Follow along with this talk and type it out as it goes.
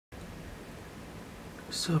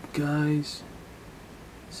What's up, guys?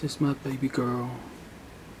 This is my baby girl.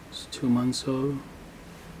 It's 2 months old.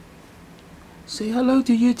 Say hello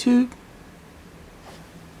to YouTube.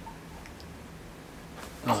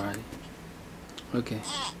 Alright. Okay.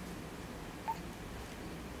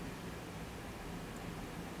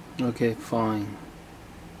 Okay, fine.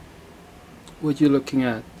 What you looking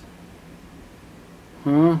at?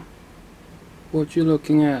 Huh? What you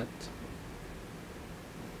looking at?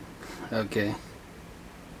 Okay.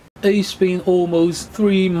 It's been almost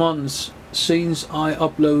 3 months since I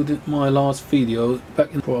uploaded my last video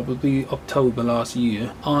back in probably October last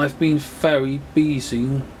year. I've been very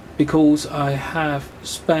busy because I have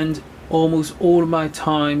spent almost all my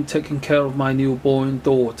time taking care of my newborn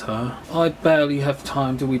daughter. I barely have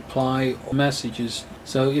time to reply messages.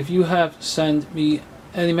 So if you have sent me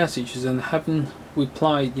any messages and haven't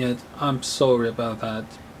replied yet, I'm sorry about that.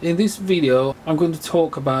 In this video, I'm going to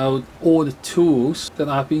talk about all the tools that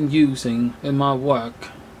I've been using in my work.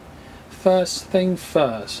 First thing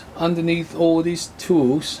first, underneath all these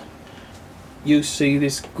tools, you see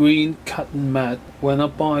this green cutting mat. When I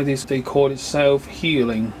buy this, they call it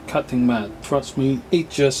self-healing cutting mat. Trust me, it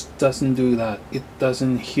just doesn't do that. It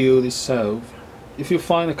doesn't heal itself. If you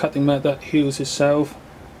find a cutting mat that heals itself,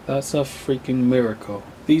 that's a freaking miracle.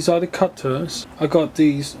 These are the cutters. I got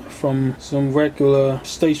these from some regular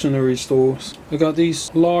stationery stores. I got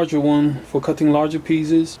this larger one for cutting larger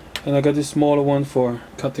pieces, and I got this smaller one for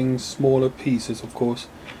cutting smaller pieces, of course.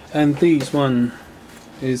 And this one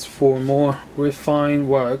is for more refined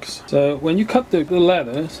works. So when you cut the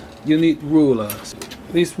letters, you need rulers.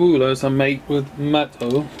 These rulers are made with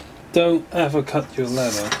metal. Don't ever cut your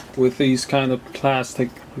letter with these kind of plastic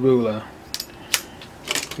ruler,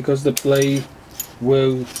 because the blade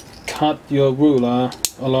will cut your ruler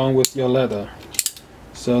along with your letter.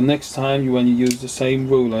 So next time when you use the same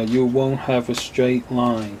ruler, you won't have a straight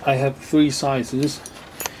line. I have 3 sizes.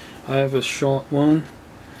 I have a short one,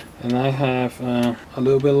 and I have a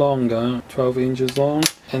little bit longer, 12 inches long,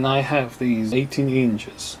 and I have these 18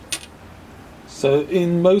 inches. So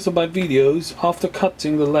in most of my videos, after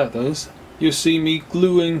cutting the letters, you see me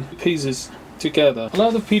gluing pieces together. A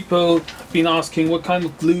lot of people have been asking what kind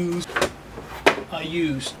of glues I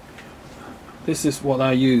use. This is what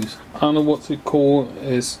I use. I don't know what it called.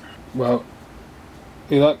 Is, well,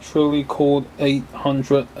 it's actually called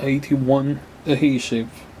 881 adhesive.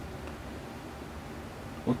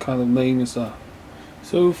 What kind of name is that?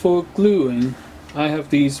 So for gluing, I have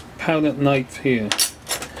these palette knife here.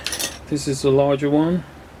 This is a larger one,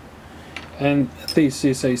 and this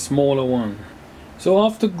is a smaller one. So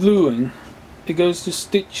after gluing, it goes to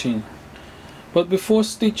stitching. But before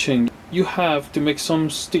stitching, you have to make some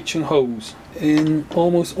stitching holes. In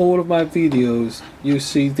almost all of my videos, you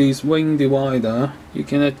see this wing divider. You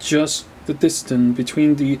can adjust the distance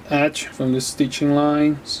between the edge from the stitching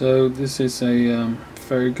line. So this is a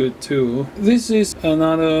very good tool. This is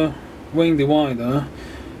another wing divider.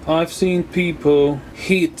 I've seen people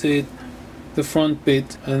heat it, the front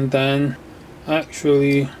bit, and then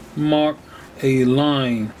actually mark a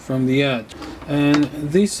line from the edge. And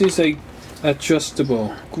this is a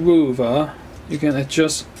adjustable groover. You can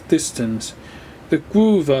adjust the distance. The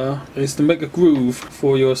groover is to make a groove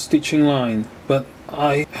for your stitching line, but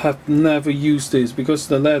I have never used this because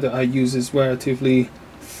the leather I use is relatively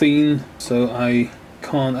thin, so I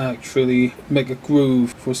can't actually make a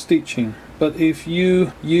groove for stitching. But if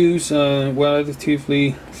you use a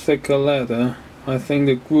relatively thicker leather, I think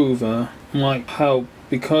the groover might help,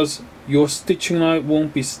 because your stitching line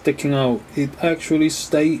won't be sticking out. It actually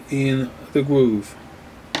stays in the groove.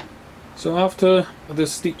 So after the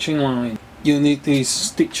stitching line, you need this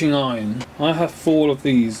stitching iron. I have 4 of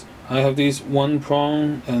these. I have these 1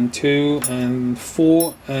 prong and 2 and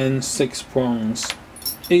 4 and 6 prongs.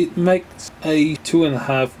 It makes a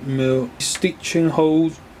 2.5mm stitching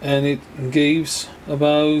hole, and it gives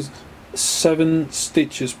about 7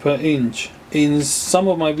 stitches per inch. In some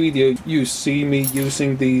of my videos, you see me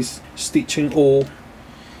using these stitching awl,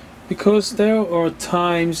 because there are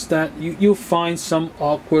times that you'll find some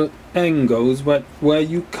awkward angles where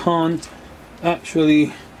you can't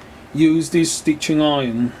actually use this stitching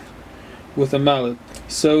iron with a mallet.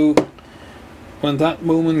 So when that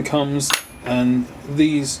moment comes, and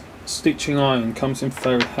these stitching iron comes in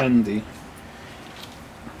very handy.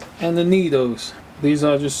 And the needles, these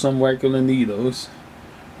are just some regular needles,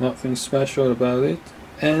 nothing special about it.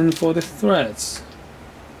 And for the threads,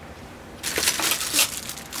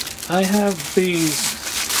 I have these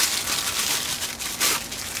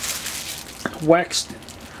waxed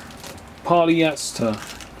polyester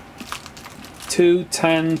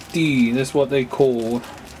 210D, that's what they call.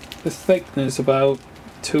 The thickness about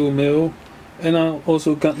tool mill, and I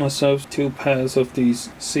also got myself 2 pairs of these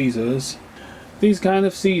scissors. These kind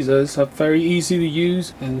of scissors are very easy to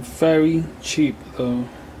use and very cheap though.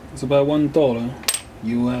 It's about $1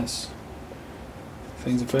 US.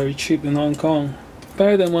 Things are very cheap in Hong Kong.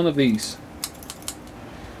 Better than one of these.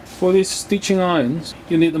 For these stitching irons,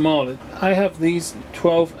 you need the mallet. I have these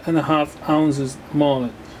 12.5 ounces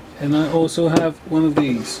mallet, and I also have one of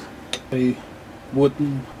these, a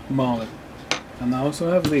wooden mallet, and I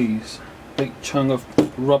also have these big chunk of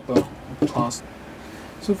rubber plastic.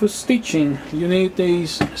 So for stitching, you need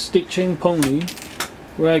these stitching pony,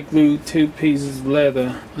 where I glue 2 pieces of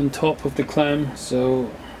leather on top of the clamp,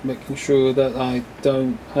 so making sure that I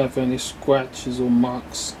don't have any scratches or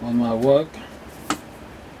marks on my work.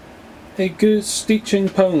 A good stitching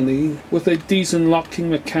pony with a decent locking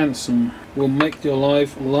mechanism will make your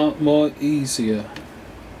life a lot more easier.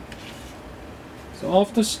 So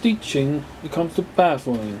after stitching, it comes to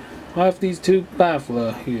baffling. I have these 2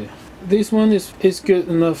 baffler here. This one is good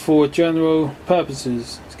enough for general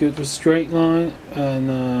purposes. It's good for straight line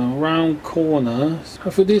and round corners.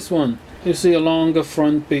 And for this one, you see a longer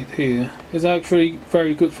front bit here. It's actually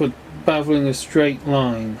very good for baffling a straight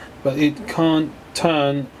line, but it can't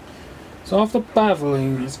turn. So after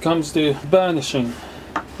baffling, it comes to burnishing.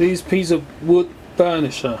 These piece of wood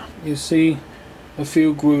burnisher. You see a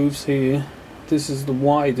few grooves here. This is the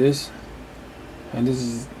widest, and this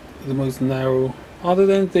is the most narrow. Other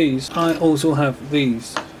than these, I also have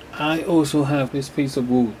these. I also have this piece of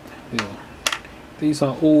wood here. These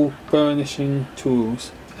are all burnishing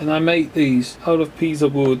tools, and I made these out of piece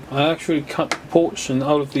of wood. I actually cut a portion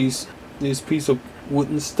out of this piece of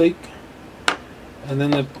wooden stick, and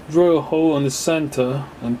then I drill a hole on the center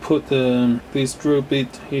and put this drill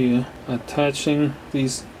bit here, attaching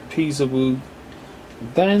this piece of wood.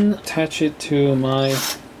 Then attach it to my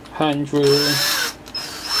hand drill.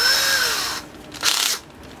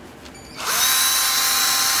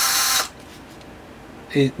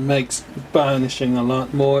 It makes burnishing a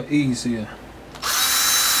lot more easier.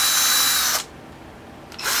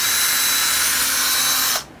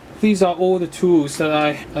 These are all the tools that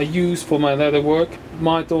I use for my leather work.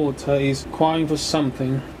 My daughter is crying for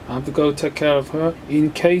something. I have to go take care of her.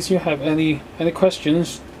 In case you have any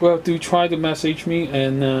questions, well, do try to message me,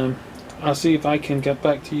 and I'll see if I can get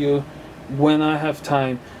back to you when I have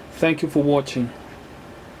time. Thank you for watching.